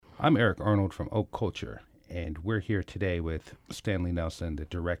I'm Eric Arnold from Oak Culture, and we're here today with Stanley Nelson, the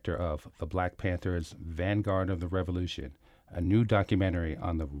director of the Black Panthers Vanguard of the Revolution, a new documentary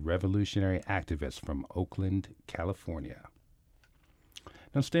on the revolutionary activists from Oakland, California.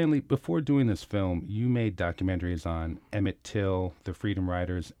 Now, Stanley, before doing this film, you made documentaries on Emmett Till, the Freedom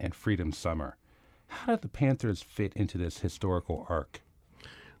Riders, and Freedom Summer. How did the Panthers fit into this historical arc?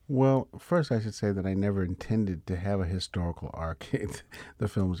 Well, first I should say that I never intended to have a historical arc. The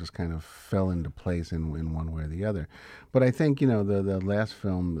films just kind of fell into place in one way or the other. But I think, the last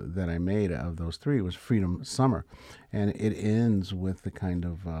film that I made of those three was Freedom Summer. And it ends with the kind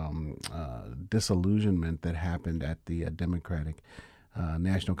of disillusionment that happened at the Democratic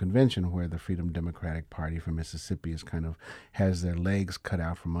National Convention, where the Freedom Democratic Party from Mississippi is kind of has their legs cut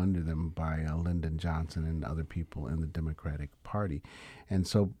out from under them by Lyndon Johnson and other people in the Democratic Party. And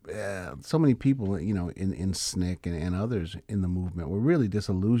so so many people, in SNCC and others in the movement were really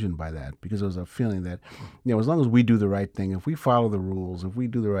disillusioned by that, because there was a feeling that, as long as we do the right thing, if we follow the rules, if we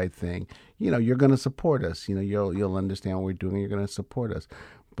do the right thing, you're going to support us. You'll understand what we're doing, and you're going to support us.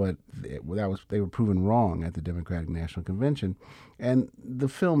 But they were proven wrong at the Democratic National Convention. And the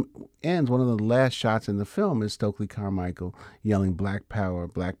film ends, one of the last shots in the film is Stokely Carmichael yelling, "Black Power,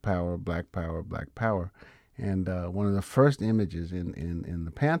 Black Power, Black Power, Black Power." And one of the first images in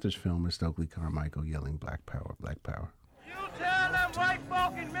the Panthers film is Stokely Carmichael yelling, "Black Power, Black Power." You tell them white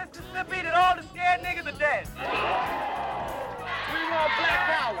folk in Mississippi that all the scared niggas are dead. We want black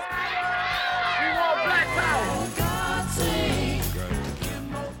power. We want black power.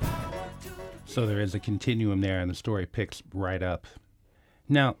 So there is a continuum there, and the story picks right up.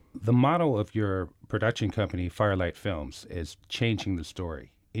 Now, the motto of your production company, Firelight Films, is changing the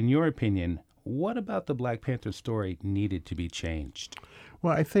story. In your opinion, what about the Black Panther story needed to be changed?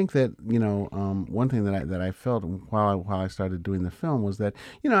 Well, I think that one thing that I felt while I started doing the film was that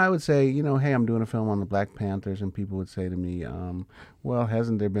I would say hey, I'm doing a film on the Black Panthers, and people would say to me, well,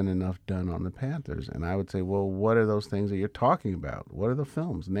 hasn't there been enough done on the Panthers? And I would say, well, what are those things that you're talking about? What are the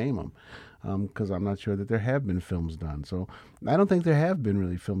films? Name them. Because I'm not sure that there have been films done. So I don't think there have been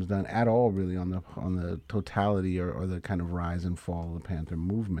really films done at all, really, on the totality or the kind of rise and fall of the Panther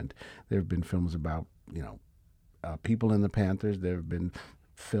movement. There have been films about people in the Panthers. There have been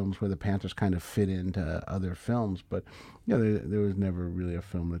films where the Panthers kind of fit into other films, but there was never really a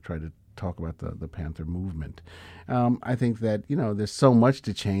film that tried to talk about the Panther movement. I think that there's so much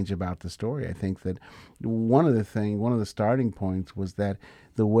to change about the story. I think that one of the starting points was that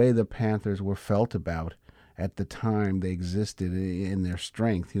the way the Panthers were felt about at the time they existed in their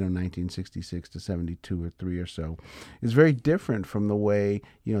strength, 1966 to 72 or 3 or so, is very different from the way,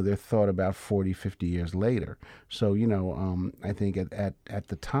 they're thought about 40, 50 years later. So, I think at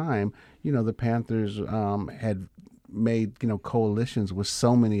the time, the Panthers had made coalitions with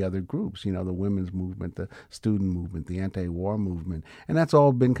so many other groups, the women's movement, the student movement, the anti-war movement, and that's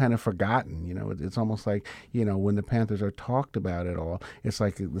all been kind of forgotten. It's almost like when the Panthers are talked about at all, it's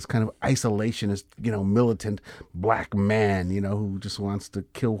like this kind of isolationist, militant black man, who just wants to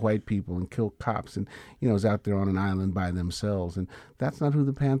kill white people and kill cops, and is out there on an island by themselves. And that's not who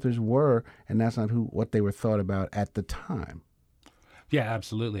the Panthers were, and that's not what they were thought about at the time. Yeah,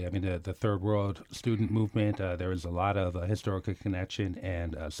 absolutely. I mean, the Third World student movement, there is a lot of historical connection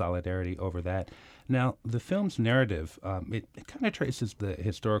and solidarity over that. Now, the film's narrative, it kind of traces the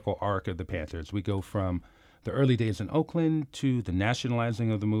historical arc of the Panthers. We go from the early days in Oakland to the nationalizing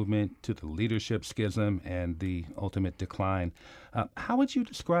of the movement to the leadership schism and the ultimate decline. How would you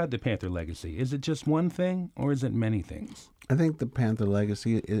describe the Panther legacy? Is it just one thing, or is it many things? I think the Panther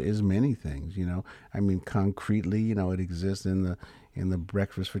legacy is many things. I mean, concretely, it exists in the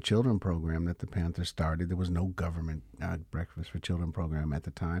Breakfast for Children program that the Panthers started. There was no government Breakfast for Children program at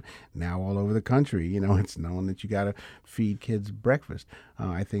the time. Now all over the country, it's known that you got to feed kids breakfast.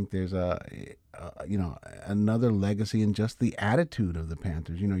 I think there's another legacy in just the attitude of the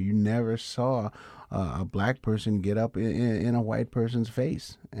Panthers. You never saw a black person get up in a white person's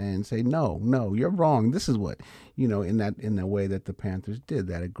face and say, no, you're wrong. This is what, in the way that the Panthers did,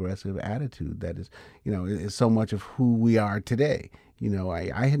 that aggressive attitude that is so much of who we are today.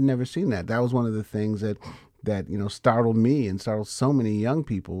 I had never seen that. That was one of the things that startled me and startled so many young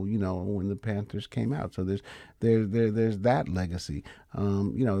people, when the Panthers came out. So there's that legacy.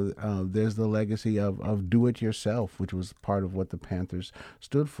 There's the legacy of do it yourself, which was part of what the Panthers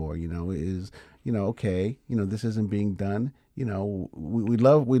stood for. Okay, this isn't being done. We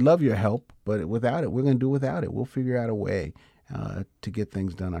love your help, but without it, we're going to do without it. We'll figure out a way to get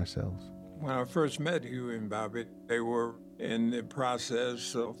things done ourselves. When I first met Hugh and Bobby, they were in the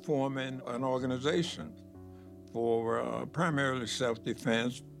process of forming an organization for primarily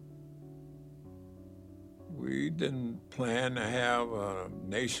self-defense, We didn't plan to have a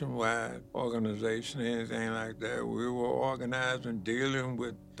nationwide organization or anything like that. We were organized and dealing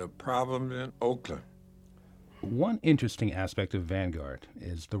with the problems in Oakland. One interesting aspect of Vanguard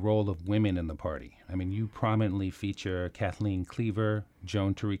is the role of women in the party. I mean, you prominently feature Kathleen Cleaver,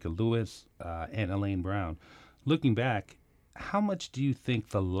 Joan Tarika Lewis, and Elaine Brown. Looking back, how much do you think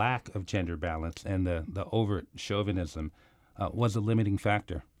the lack of gender balance and the overt chauvinism was a limiting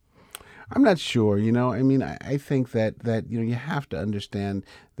factor? I'm not sure. I mean, I think that you have to understand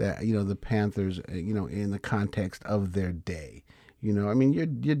that the Panthers, in the context of their day. I mean, you're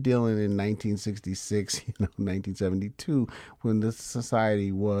dealing in 1966, 1972, when the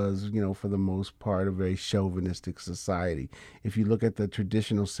society was, for the most part, a very chauvinistic society. If you look at the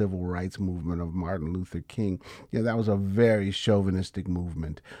traditional civil rights movement of Martin Luther King, that was a very chauvinistic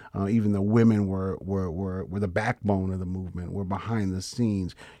movement. Even the women were the backbone of the movement, were behind the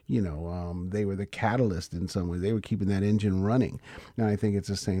scenes. They were the catalyst in some way. They were keeping that engine running. Now, I think it's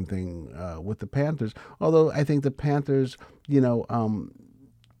the same thing with the Panthers, although I think the Panthers,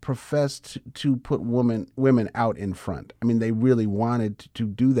 professed to put women out in front. I mean, they really wanted to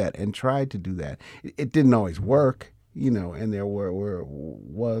do that and tried to do that. It didn't always work, and there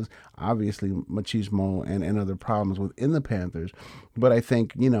was obviously machismo and other problems within the Panthers. But I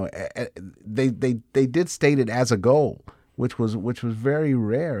think, they did state it as a goal, which was very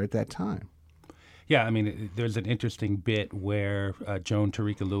rare at that time. Yeah, I mean, there's an interesting bit where Joan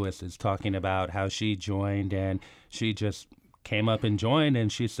Tarika Lewis is talking about how she joined and she just came up and joined,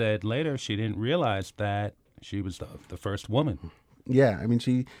 and she said later she didn't realize that she was the first woman. Yeah, I mean,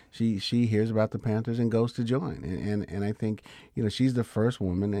 she hears about the Panthers and goes to join, and I think she's the first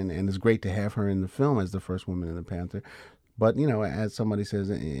woman, and it's great to have her in the film as the first woman in the Panther. But as somebody says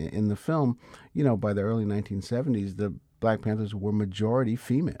in the film, by the early 1970s, the Black Panthers were majority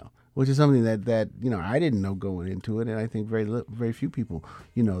female, which is something that I didn't know going into it, and I think very few people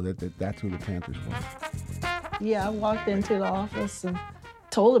that's who the Panthers were. Yeah, I walked into the office and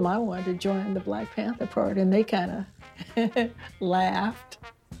told them I wanted to join the Black Panther Party, and they kind of laughed.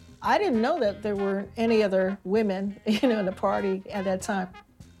 I didn't know that there were any other women, in the party at that time.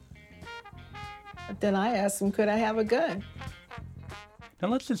 But then I asked them, could I have a gun? Now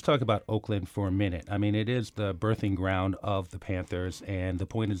let's just talk about Oakland for a minute. I mean, it is the birthing ground of the Panthers, and the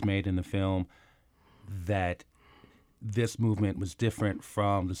point is made in the film that this movement was different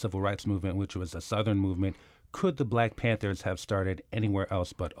from the civil rights movement, which was a Southern movement. Could the Black Panthers have started anywhere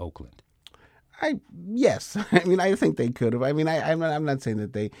else but Oakland? Yes. I mean, I think they could have. I mean, I'm not saying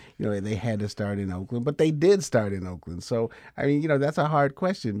that they had to start in Oakland, but they did start in Oakland. So, I mean, that's a hard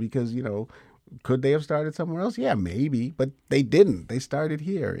question because, could they have started somewhere else? Yeah, maybe, but they didn't. They started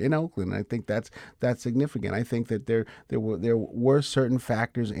here in Oakland. I think that's significant. I think that there were certain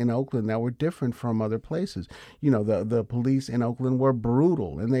factors in Oakland that were different from other places. The police in Oakland were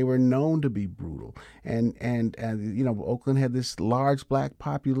brutal, and they were known to be brutal. And Oakland had this large black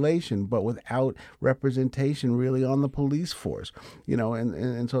population, but without representation really on the police force.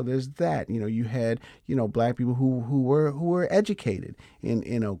 And so there's that. You had black people who were educated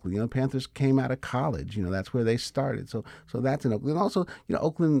in Oakland. Panthers came out of college. That's where they started. So that's in Oakland. Also,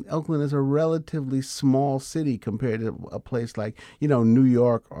 Oakland is a relatively small city compared to a place like, New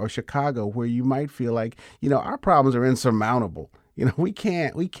York or Chicago, where you might feel like, our problems are insurmountable. We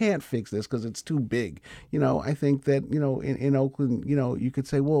can't fix this because it's too big. I think that, in Oakland, you could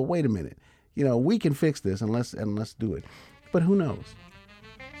say, well, wait a minute. We can fix this and let's do it. But who knows?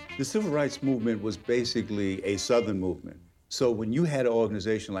 The civil rights movement was basically a Southern movement. So when you had an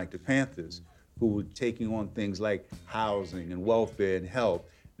organization like the Panthers, who were taking on things like housing and welfare and health,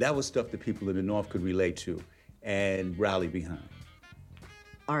 that was stuff that people in the North could relate to and rally behind.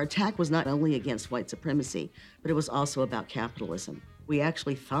 Our attack was not only against white supremacy, but it was also about capitalism. We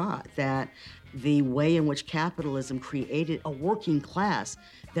actually thought that the way in which capitalism created a working class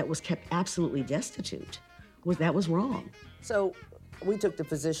that was kept absolutely destitute, that was wrong. So we took the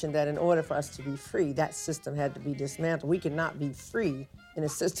position that in order for us to be free, that system had to be dismantled. We could not be free in a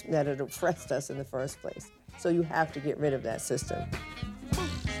system that had oppressed us in the first place. So you have to get rid of that system.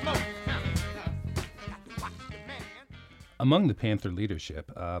 Among the Panther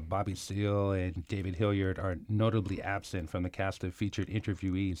leadership, Bobby Seale and David Hilliard are notably absent from the cast of featured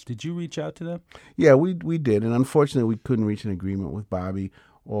interviewees. Did you reach out to them? Yeah, we did, and unfortunately, we couldn't reach an agreement with Bobby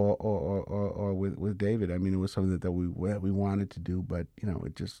or with David. I mean, it was something that we wanted to do, but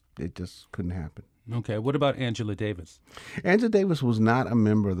it just couldn't happen. Okay. What about Angela Davis? Angela Davis was not a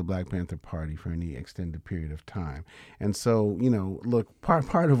member of the Black Panther Party for any extended period of time. And so, look,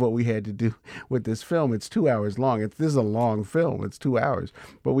 part of what we had to do with this film, it's 2 hours long. This is a long film. It's 2 hours.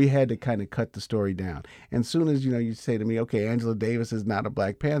 But we had to kind of cut the story down. And soon as, you say to me, okay, Angela Davis is not a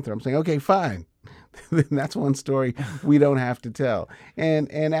Black Panther, I'm saying, okay, fine. That's one story we don't have to tell.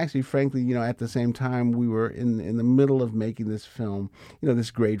 And actually, frankly, at the same time, we were in the middle of making this film. This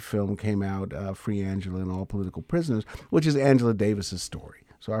great film came out, Free Angela and All Political Prisoners, which is Angela Davis's story.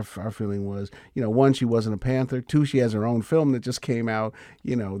 So our feeling was, one, she wasn't a Panther. Two, she has her own film that just came out.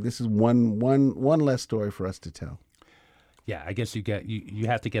 This is one less story for us to tell. Yeah, I guess you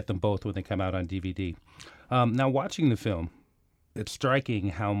have to get them both when they come out on DVD. Now, watching the film, it's striking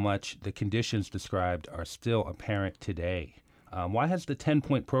how much the conditions described are still apparent today. Why has the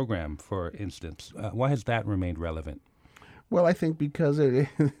 10-point program, for instance, why has that remained relevant? Well, I think because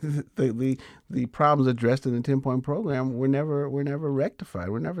the problems addressed in the 10-point program were never rectified,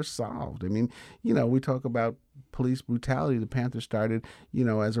 were never solved. I mean, we talk about police brutality. The Panthers started,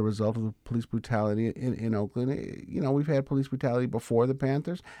 as a result of the police brutality in Oakland. We've had police brutality before the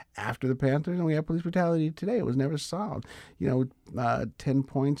Panthers, after the Panthers, and we have police brutality today. It was never solved. 10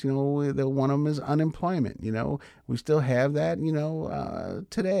 points, one of them is unemployment. We still have that,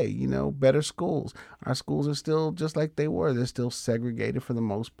 today, better schools. Our schools are still just like they were. They're still segregated for the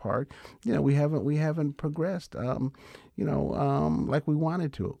most part. We haven't progressed, like we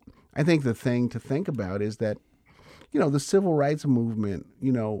wanted to. I think the thing to think about is that, the civil rights movement,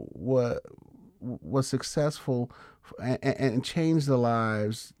 was successful and changed the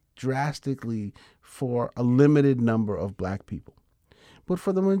lives drastically for a limited number of Black people. But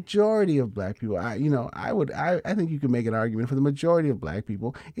for the majority of Black people, I think you could make an argument for the majority of Black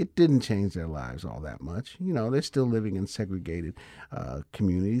people, it didn't change their lives all that much. They're still living in segregated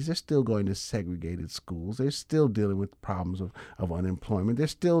communities. They're still going to segregated schools. They're still dealing with problems of unemployment. They're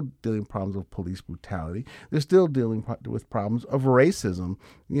still dealing with problems of police brutality. They're still dealing with problems of racism,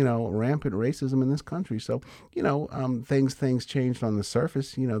 rampant racism in this country. So, things changed on the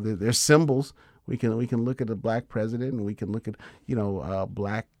surface. There's symbols. We can look at a Black president, and we can look at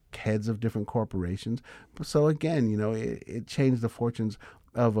Black heads of different corporations. So again, it changed the fortunes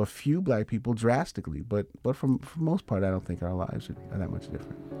of a few Black people drastically. But for the most part, I don't think our lives are that much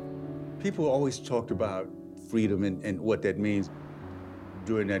different. People always talked about freedom and what that means.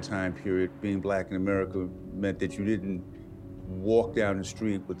 During that time period, being Black in America meant that you didn't walk down the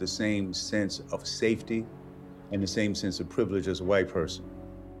street with the same sense of safety and the same sense of privilege as a white person.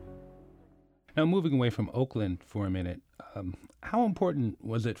 Now, moving away from Oakland for a minute, how important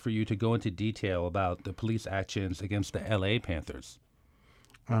was it for you to go into detail about the police actions against the L.A. Panthers?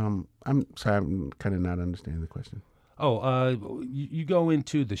 I'm sorry, I'm kind of not understanding the question. You go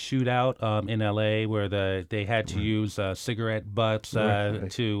into the shootout in L.A. where they had to use cigarette butts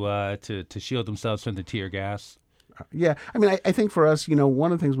to shield themselves from the tear gas. Yeah, I mean, I think for us,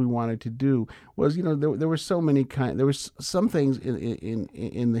 one of the things we wanted to do was, there were so many there were some things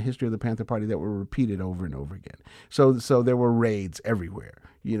in the history of the Panther Party that were repeated over and over again. So there were raids everywhere.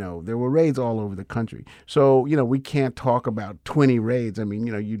 There were raids all over the country. So, we can't talk about 20 raids. I mean,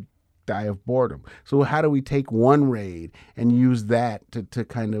 you die of boredom. So how do we take one raid and use that to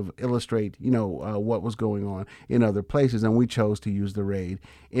kind of illustrate, what was going on in other places? And we chose to use the raid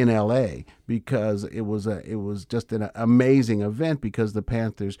in L.A. because it was just an amazing event, because the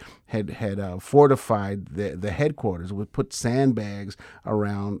Panthers had fortified the headquarters, would put sandbags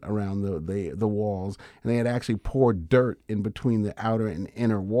around the walls, and they had actually poured dirt in between the outer and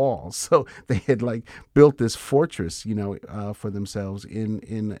inner walls. So they had built this fortress, for themselves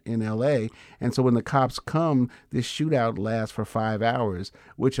in L.A. And so when the cops come, this shootout lasts for 5 hours,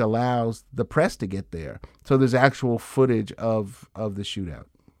 which allows the press to get there. So there's actual footage of the shootout.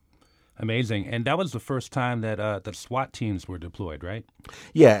 Amazing. And that was the first time that the SWAT teams were deployed, right?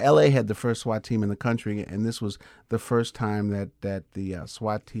 Yeah, L.A. had the first SWAT team in the country, and this was the first time that the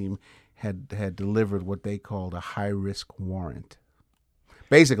SWAT team had delivered what they called a high-risk warrant,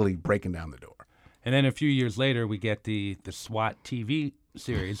 basically breaking down the door. And then a few years later, we get the SWAT TV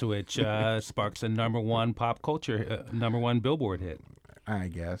series, which sparks a number one pop culture, number one Billboard hit. I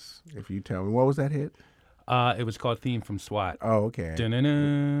guess, if you tell me. What was that hit? It was called Theme from SWAT. Oh, okay.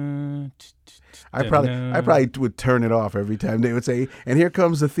 I probably would turn it off every time they would say, "And here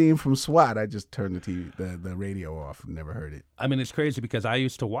comes the theme from SWAT." I just turned the radio off and never heard it. I mean, it's crazy because I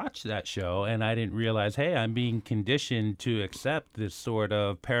used to watch that show and I didn't realize, hey, I'm being conditioned to accept this sort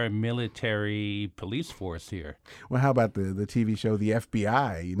of paramilitary police force here. Well, how about the TV show The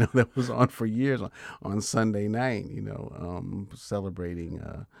FBI? That was on for years on Sunday night.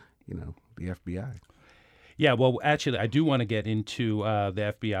 Celebrating. the FBI. Yeah, well, actually, I do want to get into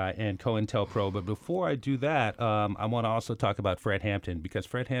the FBI and COINTELPRO, but before I do that, I want to also talk about Fred Hampton, because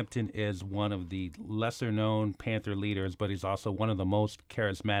Fred Hampton is one of the lesser-known Panther leaders, but he's also one of the most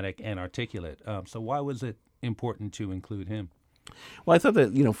charismatic and articulate. So why was it important to include him? Well, I thought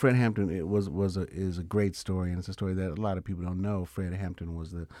that Fred Hampton is a great story, and it's a story that a lot of people don't know. Fred Hampton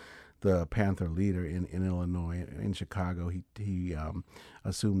was the Panther leader in Illinois, in Chicago. He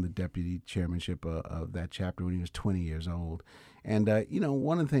assumed the deputy chairmanship of that chapter when he was 20 years old. And,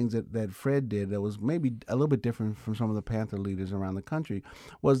 one of the things that Fred did that was maybe a little bit different from some of the Panther leaders around the country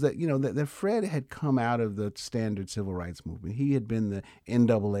was that, that Fred had come out of the standard civil rights movement. He had been the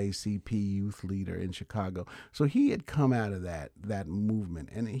NAACP youth leader in Chicago. So he had come out of that movement,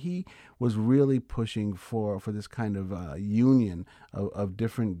 and he was really pushing for this kind of union of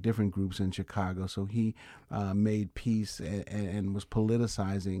different groups in Chicago. So he made peace and was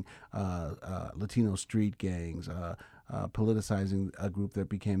politicizing Latino street gangs, politicizing a group that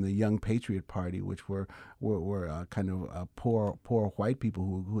became the Young Patriot Party, which were kind of poor white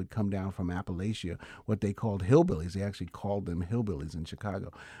people who had come down from Appalachia, what they called hillbillies. They actually called them hillbillies in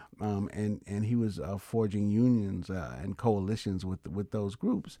Chicago, and he was forging unions and coalitions with those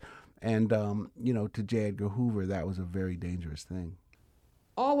groups. And to J. Edgar Hoover, that was a very dangerous thing.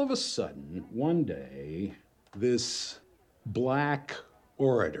 All of a sudden, one day, this black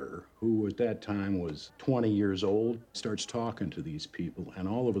orator, who at that time was 20 years old, starts talking to these people, and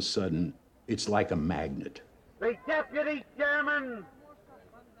all of a sudden, it's like a magnet. The Deputy Chairman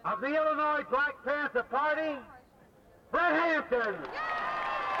of the Illinois Black Panther Party, Fred Hampton.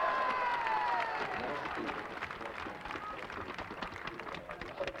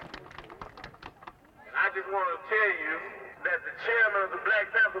 I just want to tell you that the chairman of the Black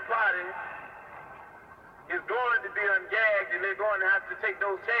Panther Party is going to be ungagged, and they're going to have to take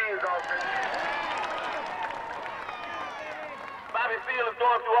those chains off him. Bobby Seale is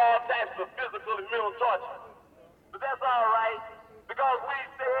going through all types of physical and mental torture. But that's all right, because we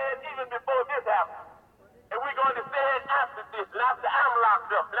said even before this happened, and we're going to say it after this, and after I'm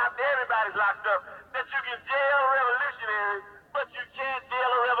locked up, and after everybody's locked up, that you can jail revolutionaries, but you can't jail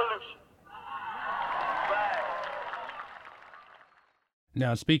a revolution. Right.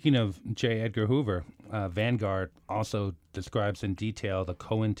 Now, speaking of J. Edgar Hoover, Vanguard also describes in detail the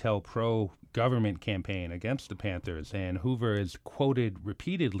COINTELPRO government campaign against the Panthers, and Hoover is quoted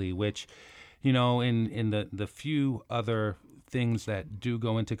repeatedly, which, in the few other things that do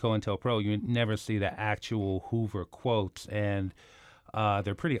go into COINTELPRO, you never see the actual Hoover quotes, and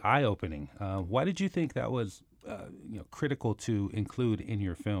they're pretty eye-opening. Why did you think that was critical to include in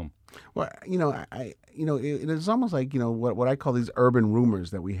your film? Well, it's almost like, what I call these urban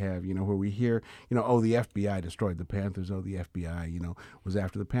rumors that we have, where we hear, oh, the FBI destroyed the Panthers, oh, the FBI, was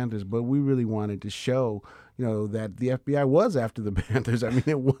after the Panthers. But we really wanted to show, that the FBI was after the Panthers. I mean,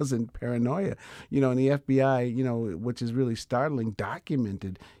 it wasn't paranoia, and the FBI, which is really startling,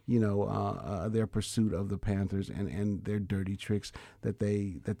 documented, their pursuit of the Panthers and their dirty tricks that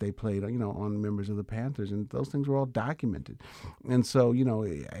they played, on members of the Panthers. And those things were all documented. And so,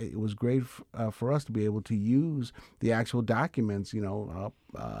 it was great for us to be able to use the actual documents,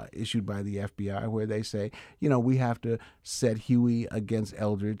 issued by the FBI, where they say, we have to set Huey against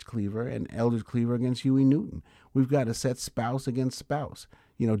Eldridge Cleaver and Eldridge Cleaver against Huey Newton. We've got to set spouse against spouse.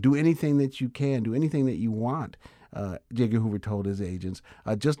 Do anything that you can, do anything that you want. J. Edgar Hoover told his agents,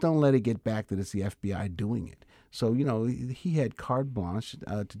 just don't let it get back that it's the FBI doing it. So, he had carte blanche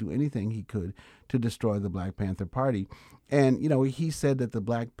to do anything he could to destroy the Black Panther Party. And, he said that the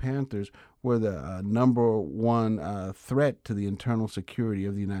Black Panthers were the number one threat to the internal security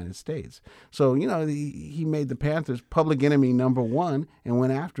of the United States. So, he made the Panthers public enemy number one and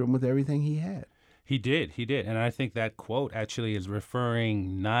went after him with everything he had. He did. And I think that quote actually is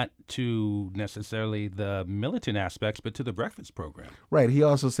referring not to necessarily the militant aspects, but to the breakfast program. Right. He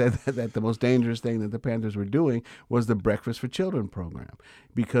also said that the most dangerous thing that the Panthers were doing was the Breakfast for Children program,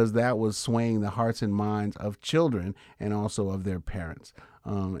 because that was swaying the hearts and minds of children and also of their parents.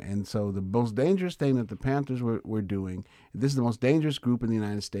 And so the most dangerous thing that the Panthers were doing, this is the most dangerous group in the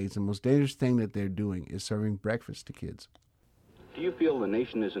United States, the most dangerous thing that they're doing is serving breakfast to kids. Do you feel the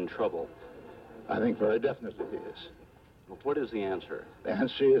nation is in trouble? I think very definitely it is. Well, what is the answer? The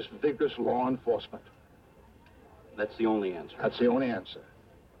answer is vigorous law enforcement. That's the only answer? That's the only answer.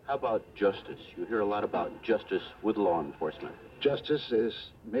 How about justice? You hear a lot about justice with law enforcement. Justice is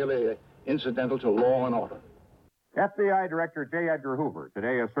merely incidental to law and order. FBI Director J. Edgar Hoover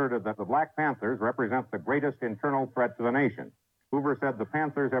today asserted that the Black Panthers represent the greatest internal threat to the nation. Hoover said the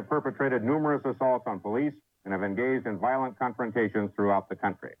Panthers have perpetrated numerous assaults on police and have engaged in violent confrontations throughout the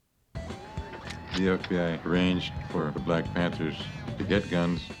country. The FBI arranged for the Black Panthers to get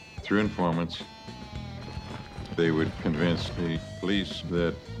guns through informants. They would convince the police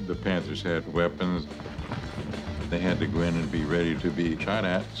that the Panthers had weapons. They had to go in and be ready to be shot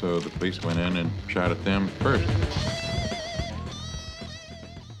at, so the police went in and shot at them first.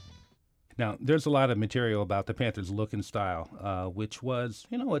 Now, there's a lot of material about the Panthers' look and style, which was,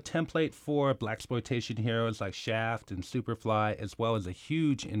 a template for blaxploitation heroes like Shaft and Superfly, as well as a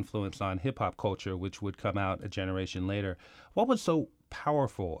huge influence on hip-hop culture, which would come out a generation later. What was so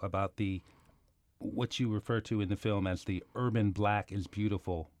powerful about what you refer to in the film as the urban black is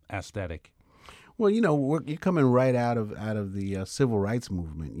beautiful aesthetic? Well, you're coming right out of the civil rights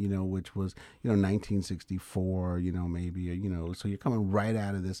movement, which was, 1964, maybe, so you're coming right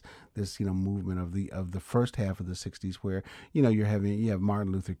out of this movement of the first half of the 60s where, you have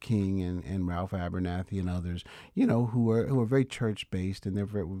Martin Luther King and Ralph Abernathy and others, who are very church based, and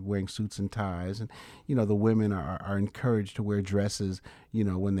they're wearing suits and ties, and, the women are encouraged to wear dresses,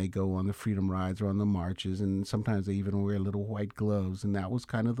 when they go on the freedom rides or on the marches, and sometimes they even wear little white gloves, and that was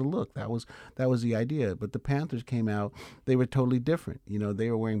kind of the look. That was the idea. But the Panthers came out, they were totally different. They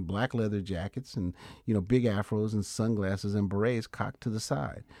were wearing black leather jackets and, big afros and sunglasses and berets cocked to the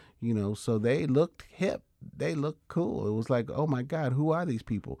side, so they looked hip. They looked cool. It was like, oh my God, who are these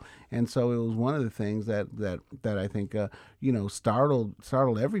people? And so it was one of the things that I think,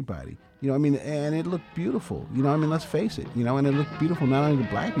 startled everybody. And it looked beautiful. Let's face it. And it looked beautiful not only to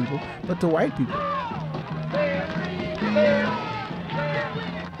black people but to white people.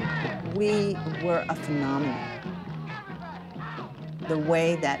 We were a phenomenon. The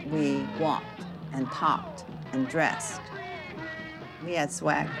way that we walked and talked and dressed, we had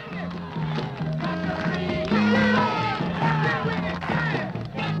swag.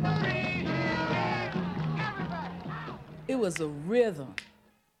 It was a rhythm.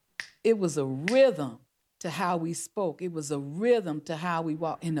 It was a rhythm to how we spoke. It was a rhythm to how we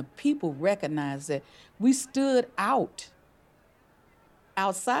walked. And the people recognized that we stood outside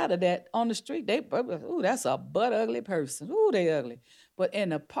of that on the street. They, ooh, that's a butt ugly person. Ooh, they ugly. But in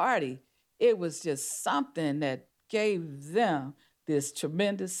the party, it was just something that gave them this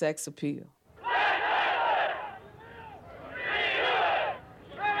tremendous sex appeal.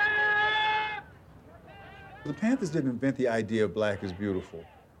 The Panthers didn't invent the idea of black is beautiful.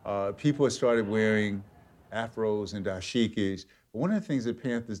 People had started wearing afros and dashikis. But one of the things that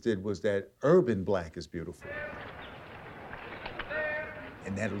Panthers did was that urban black is beautiful.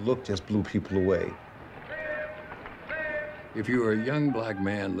 And that look just blew people away. If you were a young black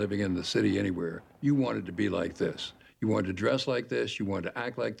man living in the city anywhere, you wanted to be like this. You wanted to dress like this, you wanted to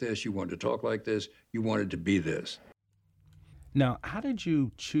act like this, you wanted to talk like this, you wanted to be this. Now, how did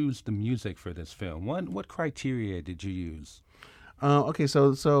you choose the music for this film? What criteria did you use? Okay,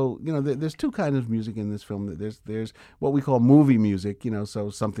 so there's two kinds of music in this film. There's what we call movie music, so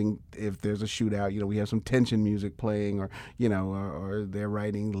something, if there's a shootout, we have some tension music playing, or or they're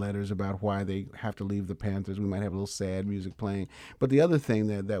writing letters about why they have to leave the Panthers. We might have a little sad music playing. But the other thing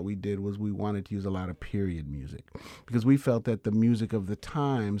that we did was we wanted to use a lot of period music, because we felt that the music of the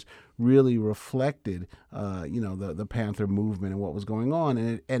times really reflected, the Panther movement and what was going on,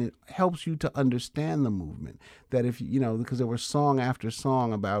 and it helps you to understand the movement. That if because there were song after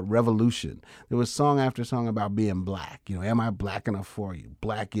song about revolution, there was song after song about being black. Am I black enough for you?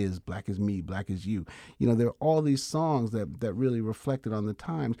 Black is me, black is you. There are all these songs that really reflected on the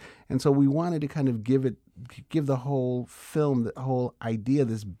times, and so we wanted to kind of give the whole film, the whole idea,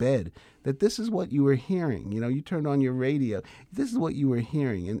 this bed, that this is what you were hearing. You turned on your radio, this is what you were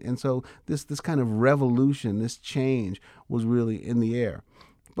hearing. And so this kind of revolution, this change was really in the air.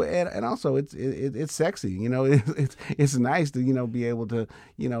 But and also it's sexy, it's nice to be able to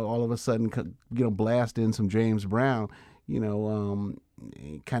all of a sudden blast in some James Brown,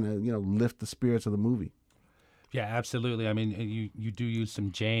 kind of lift the spirits of the movie. Yeah, absolutely. I mean, you do use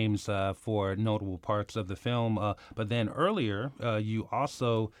some James for notable parts of the film, but then earlier you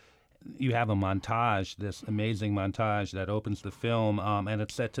have a montage, this amazing montage that opens the film, and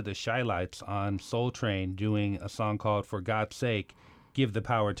it's set to the Shy-Lights on Soul Train doing a song called "For God's Sake, Give the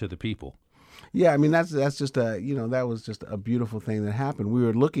Power to the People." Yeah, I mean that's just that was just a beautiful thing that happened. We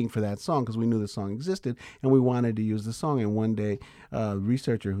were looking for that song because we knew the song existed, and we wanted to use the song. And one day, a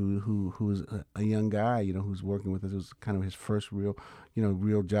researcher who's a young guy, who's working with us, it was kind of his first real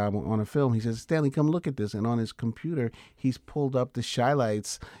job on a film. He says, "Stanley, come look at this." And on his computer, he's pulled up the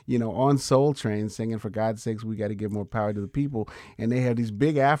Shy-Lights, on Soul Train, singing "For God's sakes, we got to give more power to the people." And they have these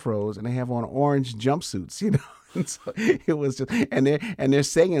big afros, and they have on orange jumpsuits, And so it was just, and they're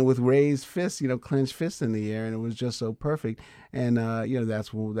singing with raised fists, clenched fists in the air, and it was just so perfect. And that's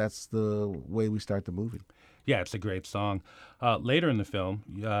the way we start the movie. Yeah, it's a great song. Later in the film,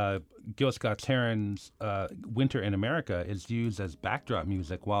 Gil Scott-Heron's Winter in America is used as backdrop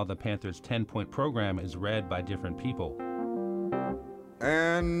music while the Panthers' 10-point program is read by different people.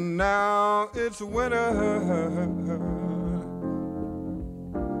 And now it's winter.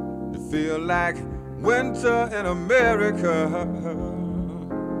 You feel like winter in America.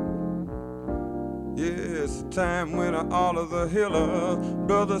 Yes, time when all of the healers,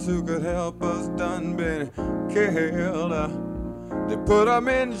 brothers who could help us, done been killed. They put them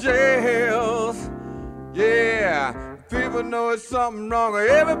in jails. Yeah, people know it's something wrong.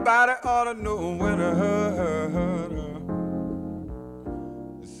 Everybody ought to know winter.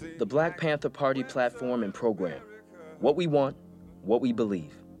 The Black Panther Party platform and program. What we want, what we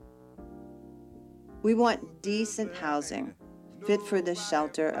believe. We want decent housing, fit for the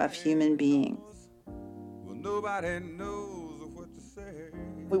shelter of human beings. Nobody knows what to say.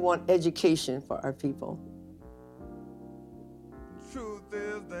 We want education for our people.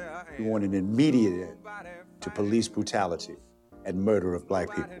 We want an immediate end to police brutality and murder of black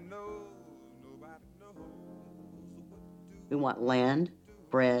people. We want land,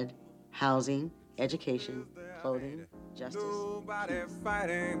 bread, housing, education, clothing, justice. Nobody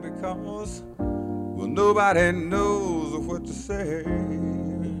fighting because, well, nobody knows what to say.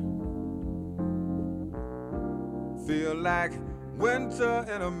 Feel like winter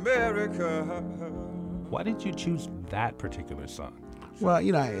in America. Why did you choose that particular song? Well,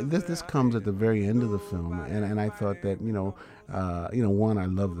 this comes at the very end of the film, and I thought that one, I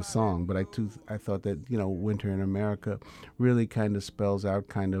love the song, but I thought that Winter in America really kind of spells out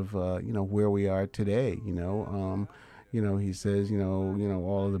kind of where we are today. He says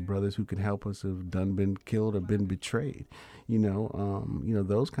all of the brothers who can help us have been killed or been betrayed.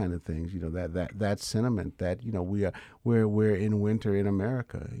 Those kind of things. That sentiment that we're in winter in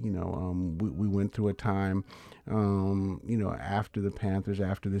America. We went through a time, after the Panthers,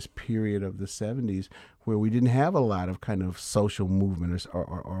 after this period of the 70s, where we didn't have a lot of kind of social movement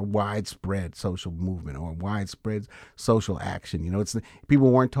or widespread social movement or widespread social action.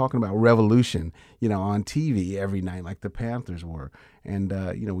 People weren't talking about revolution, on TV every night like the Panthers were, and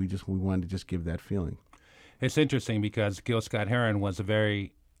we wanted to just give that feeling. It's interesting because Gil Scott-Heron was a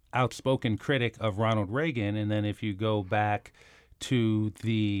very outspoken critic of Ronald Reagan, and then if you go back to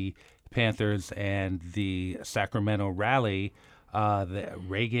the Panthers and the Sacramento rally,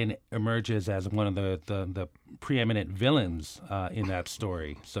 Reagan emerges as one of the preeminent villains in that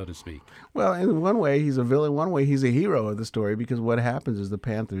story, so to speak. Well, in one way he's a villain, one way he's a hero of the story, because what happens is the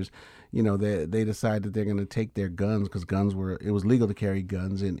Panthers, they decide that they're going to take their guns, because it was legal to carry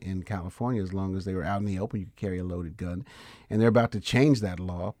guns in California as long as they were out in the open. You could carry a loaded gun, and they're about to change that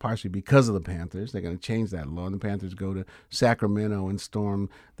law, partially because of the Panthers. They're going to change that law, and the Panthers go to Sacramento and storm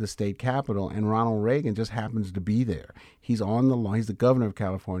the state capitol, and Ronald Reagan just happens to be there. He's on the lawn. He's the governor of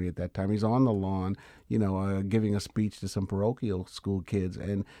California at that time. He's on the lawn, giving a speech to some parochial school kids.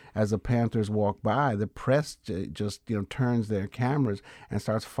 And as the Panthers walk by, the press just turns their cameras and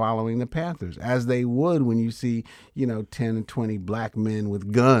starts following the Panthers, as they would when you see 10 and 20 black men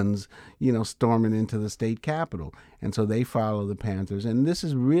with guns storming into the state capitol. And so they follow the Panthers, and this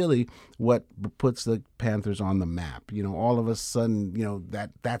is really what puts the Panthers on the map. All of a sudden,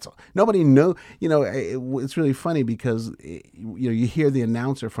 that's nobody knew. It's really funny because you hear the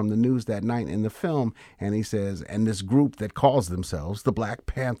announcer from the news that night in the film, and he says, "And this group that calls themselves the Black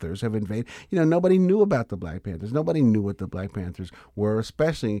Panthers have invaded." Nobody knew about the Black Panthers. Nobody knew what the Black Panthers were,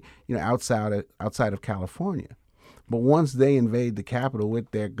 especially outside of California. But once they invade the Capitol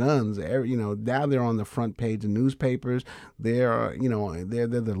with their guns, now they're on the front page of newspapers. They're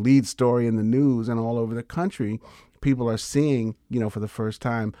the lead story in the news, and all over the country, people are seeing, for the first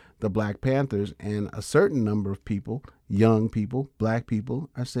time, the Black Panthers, and a certain number of people, young people, black people,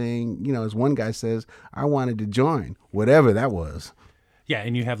 are saying, as one guy says, "I wanted to join," whatever that was. Yeah,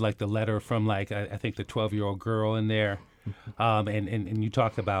 and you have the letter from I think the 12-year-old girl in there, and you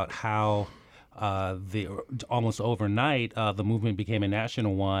talked about how. Almost overnight, the movement became a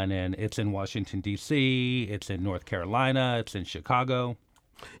national one, and it's in Washington, D.C., it's in North Carolina, it's in Chicago.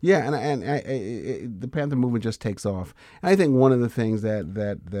 Yeah, and the Panther movement just takes off. And I think one of the things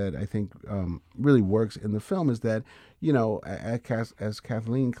that I think really works in the film is that, as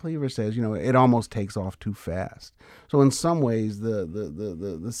Kathleen Cleaver says, it almost takes off too fast. So in some ways,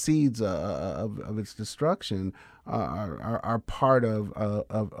 the seeds of its destruction are part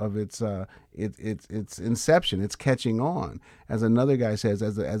of its inception. It's catching on. As another guy says,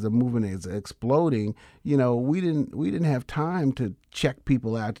 as a movement is exploding, we didn't have time to check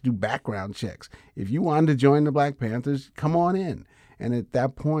people out, to do background checks. If you wanted to join the Black Panthers, come on in. And at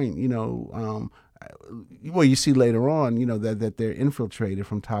that point, well, you see later on, that they're infiltrated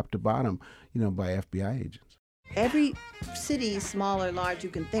from top to bottom, by FBI agents. Every city, small or large, you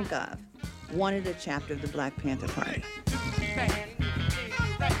can think of, wanted a chapter of the Black Panther Party.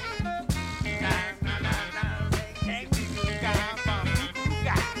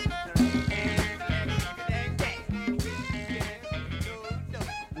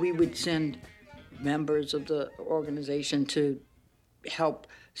 We would send members of the organization to help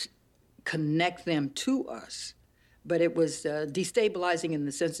connect them to us, but it was destabilizing in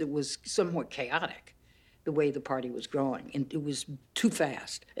the sense it was somewhat chaotic, the way the party was growing, and it was too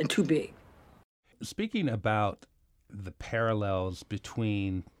fast and too big. Speaking about the parallels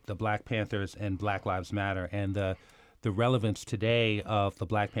between the Black Panthers and Black Lives Matter and the relevance today of the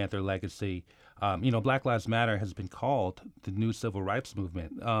Black Panther legacy, Black Lives Matter has been called the new civil rights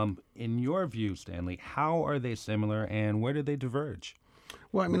movement. In your view, Stanley, how are they similar and where do they diverge?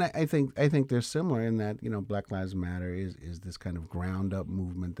 Well, I mean, I think they're similar in that Black Lives Matter is this kind of ground up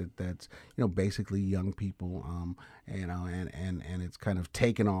movement that's basically young people, and it's kind of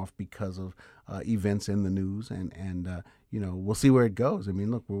taken off because of events in the news, and we'll see where it goes. I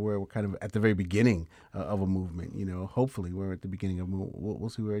mean, look, we're kind of at the very beginning of a movement. Hopefully we're at the beginning of we'll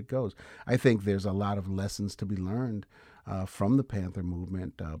see where it goes. I think there's a lot of lessons to be learned from the Panther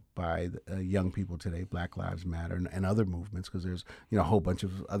movement by young people today, Black Lives Matter and other movements, because there's a whole bunch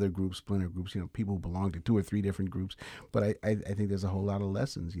of other groups, splinter groups, people who belong to 2 or 3 different groups. But I think there's a whole lot of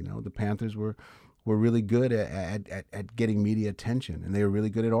lessons. The Panthers were really good at getting media attention, and they were really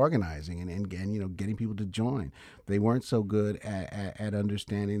good at organizing and getting people to join. They weren't so good at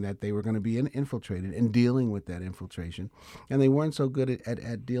understanding that they were going to be infiltrated and dealing with that infiltration, and they weren't so good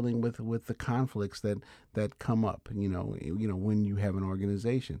at dealing with the conflicts that come up. When you have an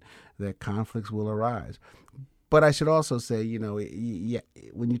organization, that conflicts will arise. But I should also say,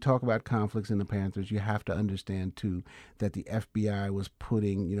 when you talk about conflicts in the Panthers, you have to understand, too, that the FBI was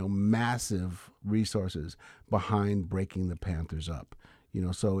putting, massive resources behind breaking the Panthers up.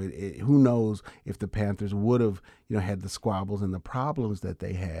 So who knows if the Panthers would have, had the squabbles and the problems that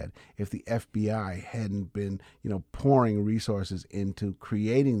they had if the FBI hadn't been, pouring resources into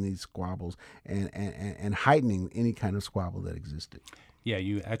creating these squabbles and heightening any kind of squabble that existed. Yeah,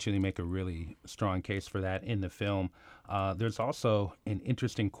 you actually make a really strong case for that in the film. There's also an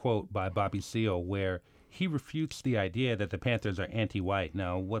interesting quote by Bobby Seale where he refutes the idea that the Panthers are anti-white.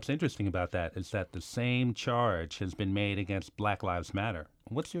 Now, what's interesting about that is that the same charge has been made against Black Lives Matter.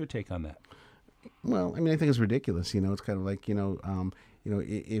 What's your take on that? Well, I mean, I think it's ridiculous. It's kind of like, if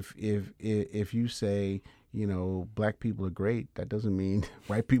you say, black people are great, that doesn't mean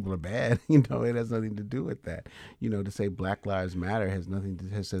white people are bad. It has nothing to do with that. To say Black Lives Matter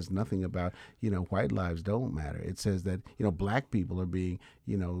says nothing about, white lives don't matter. It says that, black people are being,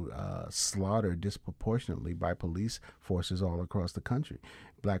 slaughtered disproportionately by police forces all across the country.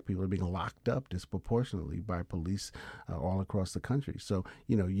 Black people are being locked up disproportionately by police all across the country. So,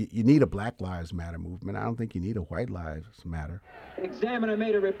 you need a Black Lives Matter movement. I don't think you need a White Lives Matter. Examiner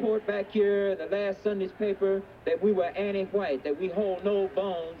made a report back here, the last Sunday's paper, that we were anti-white, that we hold no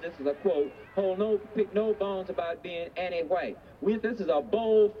bones, this is a quote, pick no bones about being anti-white. This is a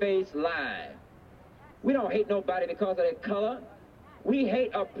bold-faced lie. We don't hate nobody because of their color. We hate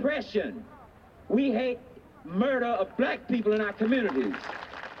oppression. We hate murder of black people in our communities.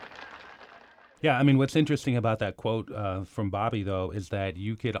 Yeah, I mean, what's interesting about that quote from Bobby, though, is that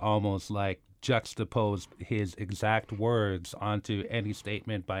you could almost juxtapose his exact words onto any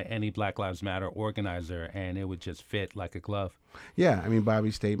statement by any Black Lives Matter organizer, and it would just fit like a glove. Yeah, I mean,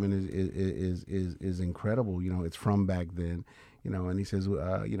 Bobby's statement is incredible. It's from back then, and he says,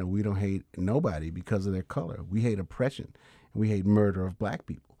 we don't hate nobody because of their color. We hate oppression. We hate murder of black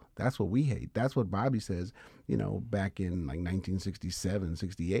people. That's what we hate. That's what Bobby says, back in 1967,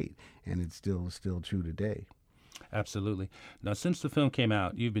 68, and it's still true today. Absolutely. Now, since the film came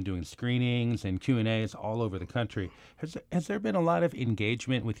out, you've been doing screenings and Q&As all over the country. Has there been a lot of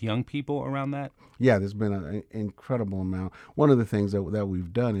engagement with young people around that? Yeah, there's been an incredible amount. One of the things that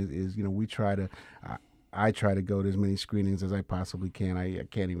we've done is we try to I try to go to as many screenings as I possibly can. I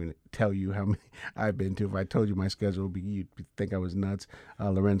can't even tell you how many I've been to. If I told you my schedule, you'd think I was nuts.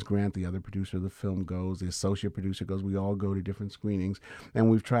 Lorenz Grant, the other producer of the film, goes. The associate producer goes. We all go to different screenings, and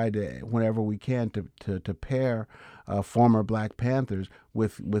we've tried to, whenever we can, to pair former Black Panthers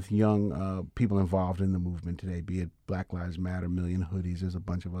with young people involved in the movement today, be it Black Lives Matter, Million Hoodies. There's a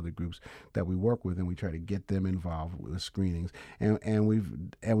bunch of other groups that we work with, and we try to get them involved with screenings. And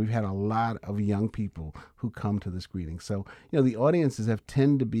we've had a lot of young people who come to the screenings. So the audiences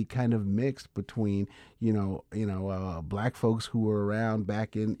tend to be kind of mixed between Black folks who were around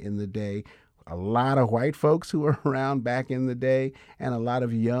back in the day, a lot of white folks who were around back in the day, and a lot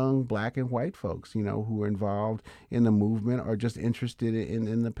of young Black and white folks, who were involved in the movement or just interested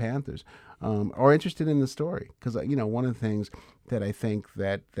in the Panthers, or interested in the story. Because, one of the things that I think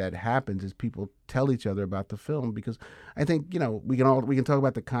that happens is people tell each other about the film, because I think, we can talk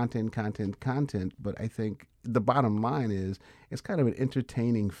about the content, but I think the bottom line is it's kind of an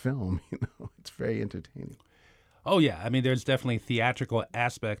entertaining film. It's very entertaining. Oh, yeah. I mean, there's definitely theatrical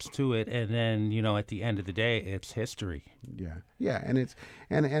aspects to it. And then, at the end of the day, it's history. Yeah. Yeah.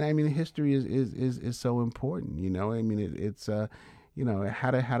 And I mean, history is so important, I mean, it's how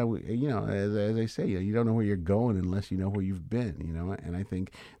do we, as I say, you don't know where you're going unless you know where you've been, and I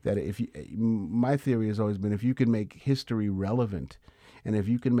think that my theory has always been, if you can make history relevant and if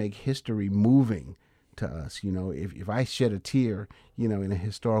you can make history moving to us, if I shed a tear, in a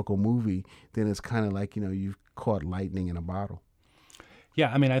historical movie, then it's kind of like, you've caught lightning in a bottle.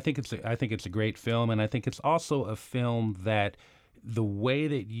 Yeah, I mean, I think it's a great film, and I think it's also a film that the way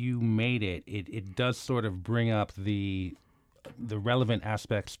that you made it does sort of bring up the relevant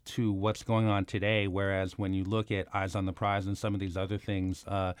aspects to what's going on today. Whereas when you look at Eyes on the Prize and some of these other things,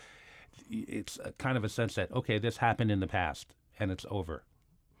 it's kind of a sense that, okay, this happened in the past and it's over.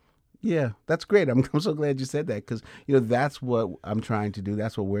 Yeah, that's great. I'm so glad you said that, because that's what I'm trying to do.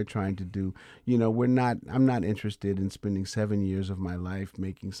 That's what we're trying to do. I'm not interested in spending 7 years of my life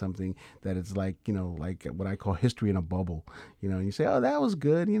making something that is like what I call history in a bubble. And you say, oh, that was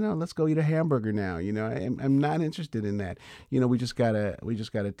good. Let's go eat a hamburger now. I'm not interested in that. We just got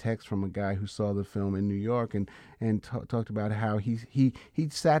a text from a guy who saw the film in New York and talked about how he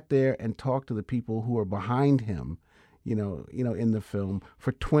sat there and talked to the people who are behind him, in the film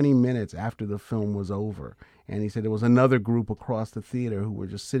for 20 minutes after the film was over. And he said there was another group across the theater who were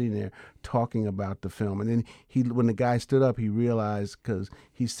just sitting there talking about the film. And then when the guy stood up, he realized, because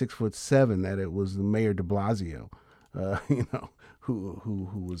he's 6'7", that it was Mayor de Blasio,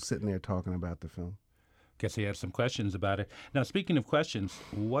 who was sitting there talking about the film. Guess he had some questions about it. Now, speaking of questions,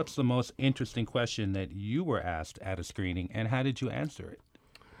 what's the most interesting question that you were asked at a screening, and how did you answer it?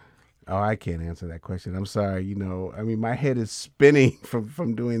 Oh, I can't answer that question. I'm sorry. I mean, my head is spinning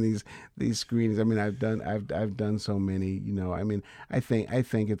from doing these screenings. I mean, I've done so many. I mean, I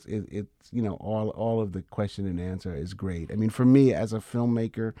think it's all of the question and answer is great. I mean, for me as a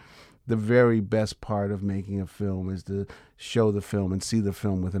filmmaker, the very best part of making a film is to show the film and see the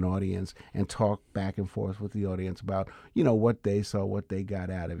film with an audience and talk back and forth with the audience about, what they saw, what they got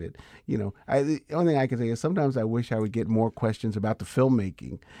out of it. The only thing I can say is sometimes I wish I would get more questions about the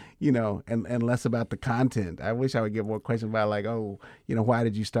filmmaking, and less about the content. I wish I would get more questions about, like, why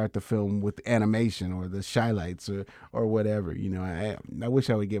did you start the film with animation or the shylights or whatever. I wish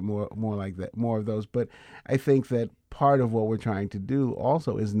I would get more like that, more of those. But I think that part of what we're trying to do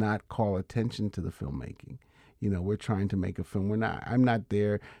also is not call attention to the filmmaking. We're trying to make a film. I'm not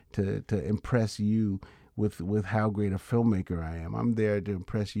there to impress you with how great a filmmaker I am. I'm there to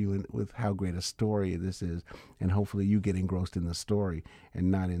impress you with how great a story this is, and hopefully you get engrossed in the story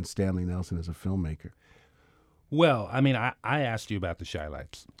and not in Stanley Nelson as a filmmaker. Well, I mean, I asked you about the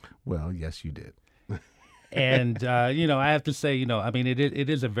shylights. Well, yes, you did. And, I have to say, I mean, it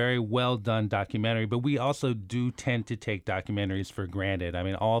is a very well done documentary, but we also do tend to take documentaries for granted. I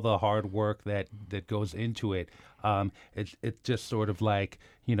mean, all the hard work that goes into it, it's just sort of like,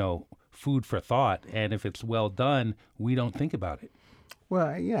 food for thought. And if it's well done, we don't think about it.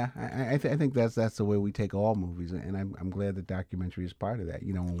 Well, yeah, I think that's the way we take all movies, and I'm glad the documentary is part of that.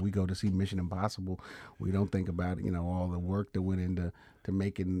 When we go to see Mission Impossible, we don't think about all the work that went into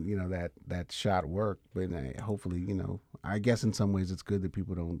making that shot work. But hopefully, I guess in some ways it's good that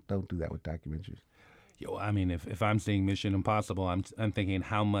people don't do that with documentaries. I mean, if I'm seeing Mission Impossible, I'm thinking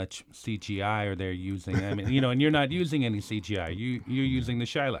how much CGI are they using? I mean, and you're not using any CGI. You're using the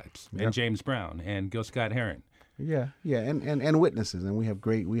shylights and James Brown and Gil Scott-Heron. Yeah, and witnesses, and we have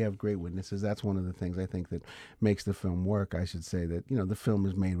great witnesses. That's one of the things I think that makes the film work. I should say that the film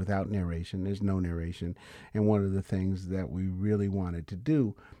is made without narration. There's no narration, and one of the things that we really wanted to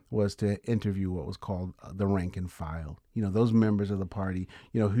do was to interview what was called the rank and file. Those members of the party,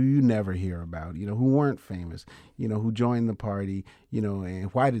 who you never hear about, who weren't famous, who joined the party,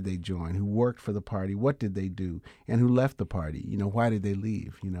 and why did they join, who worked for the party, what did they do, and who left the party, why did they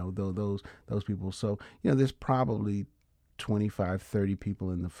leave, those people. So, there's probably 25, 30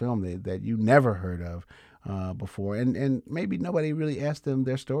 people in the film that you never heard of before, and maybe nobody really asked them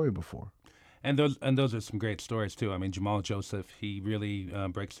their story before. And those are some great stories too. I mean, Jamal Joseph, he really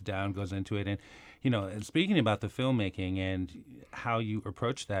breaks it down, goes into it, and and speaking about the filmmaking and how you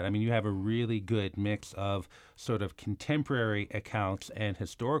approach that, I mean, you have a really good mix of sort of contemporary accounts and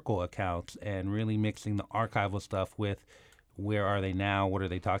historical accounts, and really mixing the archival stuff with where are they now, what are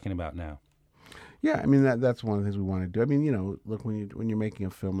they talking about now. Yeah, I mean that's one of the things we want to do. I mean, look, when you're making a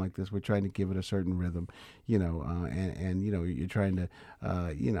film like this, we're trying to give it a certain rhythm, and you're trying to,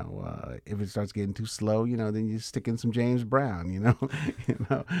 if it starts getting too slow, then you stick in some James Brown,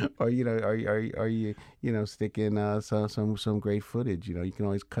 or you stick in some great footage. You can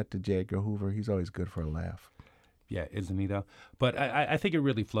always cut to J. Edgar Hoover. He's always good for a laugh. Yeah, isn't he though? But I think it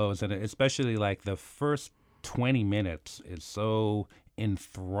really flows, and especially like the first 20 minutes is so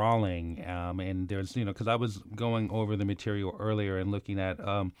enthralling, and there's because I was going over the material earlier and looking at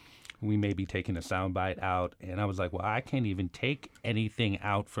we may be taking a soundbite out, and I was like, well, I can't even take anything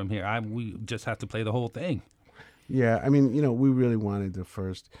out from here. We just have to play the whole thing. Yeah, I mean, we really wanted the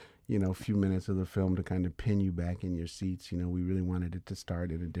first few minutes of the film to kind of pin you back in your seats. We really wanted it to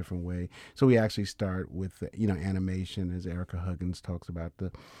start in a different way. So we actually start with, animation, as Erica Huggins talks about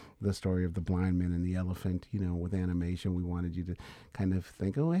the story of the blind man and the elephant. With animation, we wanted you to kind of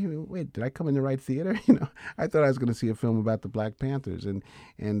think, oh, hey, wait, did I come in the right theater? I thought I was going to see a film about the Black Panthers, and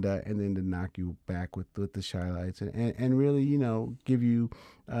then to knock you back with the shy-lights and really, give you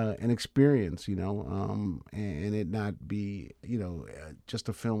an experience, and it not be, just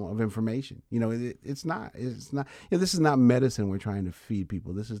a film of information. It's not. This is not medicine we're trying to feed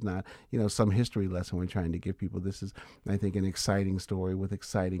people. This is not, some history lesson we're trying to give people. This is, I think, an exciting story with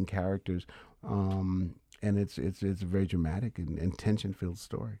exciting characters, and it's a very dramatic and tension-filled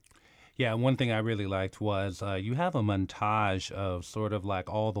story. Yeah, one thing I really liked was you have a montage of sort of like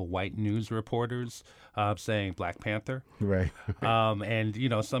all the white news reporters saying Black Panther. Right.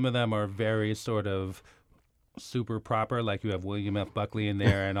 And, some of them are very sort of super proper, like you have William F. Buckley in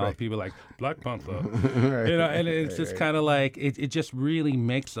there, and all right. people like Black Panther. Right. And it's just kind of like, it just really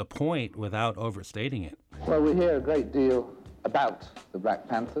makes a point without overstating it. Well, we hear a great deal about the Black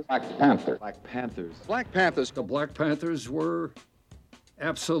Panthers. Black Panthers. Black Panthers. Black Panthers. The Black Panthers were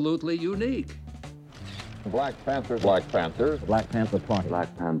absolutely unique. Black Panthers. Black Panthers. Black Panther Party.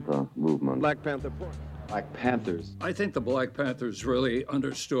 Black Panther Movement. Black Panther Party. Black Panthers. I think the Black Panthers really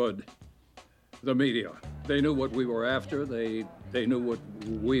understood the media. They knew what we were after. They knew what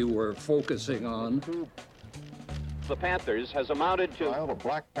we were focusing on. The Panthers has amounted to... The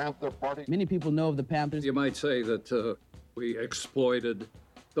Black Panther Party. Many people know of the Panthers. You might say that we exploited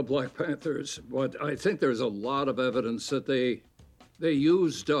the Black Panthers, but I think there's a lot of evidence that they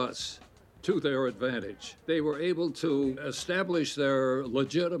used us to their advantage. They were able to establish their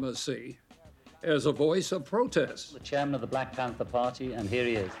legitimacy as a voice of protest. The chairman of the Black Panther Party, and here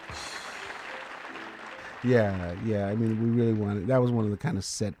he is. Yeah. I mean, we really wanted, that was one of the kind of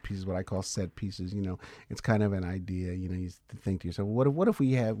set pieces, what I call set pieces. It's kind of an idea. You think to yourself, what if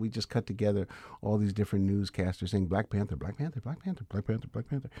we just cut together all these different newscasters saying Black Panther, Black Panther, Black Panther, Black Panther, Black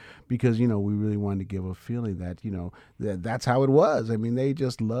Panther, because we really wanted to give a feeling that that's how it was. I mean, they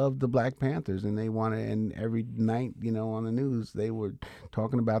just loved the Black Panthers, and they wanted, and every night on the news they were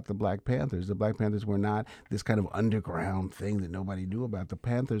talking about the Black Panthers. The Black Panthers were not this kind of underground thing that nobody knew about. The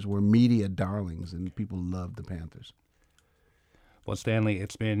Panthers were media darlings, and people loved the Panthers. Well, Stanley,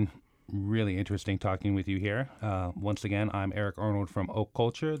 it's been really interesting talking with you here. Once again, I'm Eric Arnold from Oak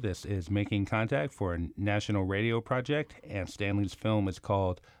Culture. This is Making Contact for a national radio project, and Stanley's film is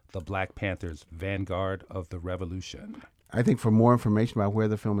called The Black Panthers, Vanguard of the Revolution. I think for more information about where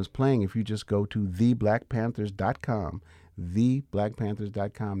the film is playing, if you just go to theblackpanthers.com,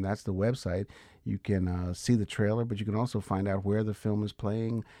 theblackpanthers.com, that's the website. You can see the trailer, but you can also find out where the film is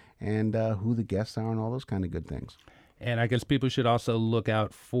playing and who the guests are and all those kind of good things. And I guess people should also look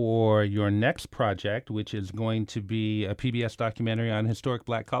out for your next project, which is going to be a PBS documentary on historic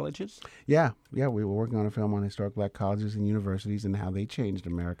Black colleges. Yeah, we were working on a film on historic Black colleges and universities and how they changed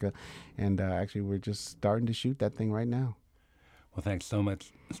America. And actually, we're just starting to shoot that thing right now. Well, thanks so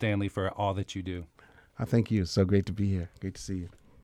much, Stanley, for all that you do. Thank you. It's so great to be here. Great to see you.